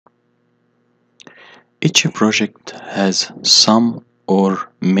Each project has some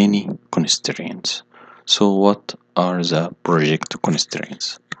or many constraints. So what are the project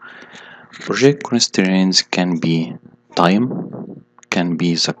constraints? Project constraints can be time, can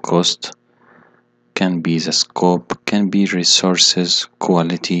be the cost, can be the scope, can be resources,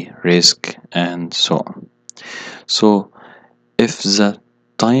 quality, risk, and so on. So if the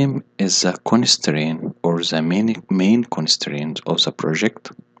time is the constraint or the main constraint of the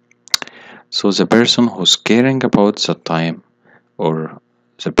project, so the person who's caring about the time or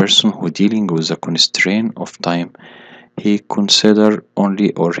the person who dealing with the constraint of time, he consider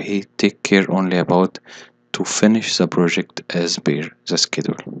only or he take care only about to finish the project as per the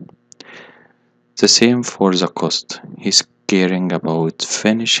schedule. The same for the cost. He's caring about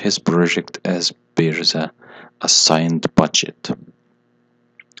finish his project as per the assigned budget.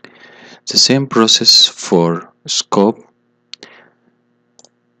 The same process for scope.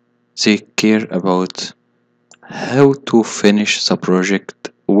 They care about how to finish the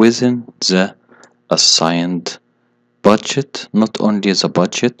project within the assigned budget, not only the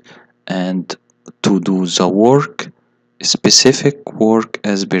budget, and to do the work, specific work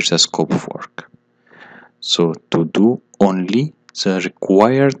as per the scope of work. So to do only the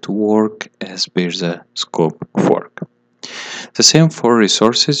required work as per the scope of work. The same for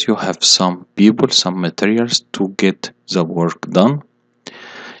resources. You have some people, some materials to get the work done.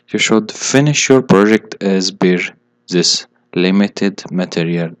 You should finish your project as per this limited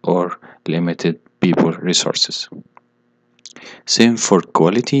material or limited people resources. Same for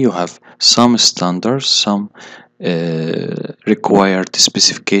quality. You have some standards, some required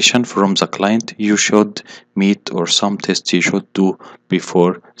specification from the client you should meet, or some tests you should do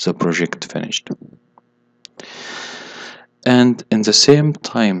before the project finished. And in the same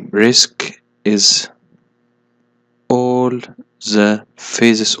time, risk is all the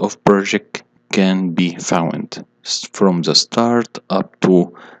phases of project can be found from the start up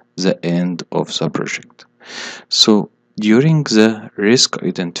to the end of the project. So during the risk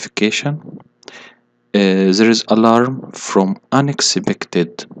identification, there is alarm from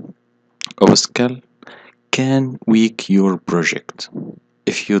unexpected obstacle can weak your project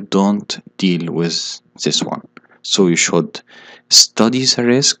if you don't deal with this one. So you should study the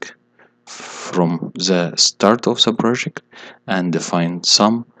risk from the start of the project and define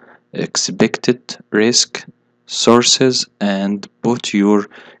some expected risk sources and put your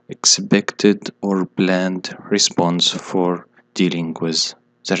expected or planned response for dealing with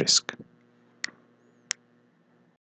the risk.